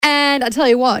And I tell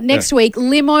you what, next week,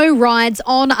 limo rides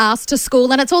on us to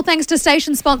school, and it's all thanks to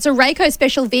station sponsor RACO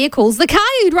Special Vehicles. The car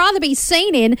you'd rather be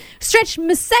seen in: stretch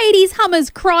Mercedes, Hummers,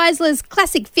 Chryslers,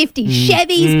 Classic 50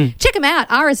 Chevys. Check them out,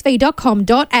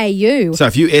 rsv.com.au. So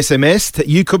if you SMS'd,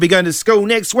 you could be going to school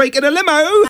next week in a limo.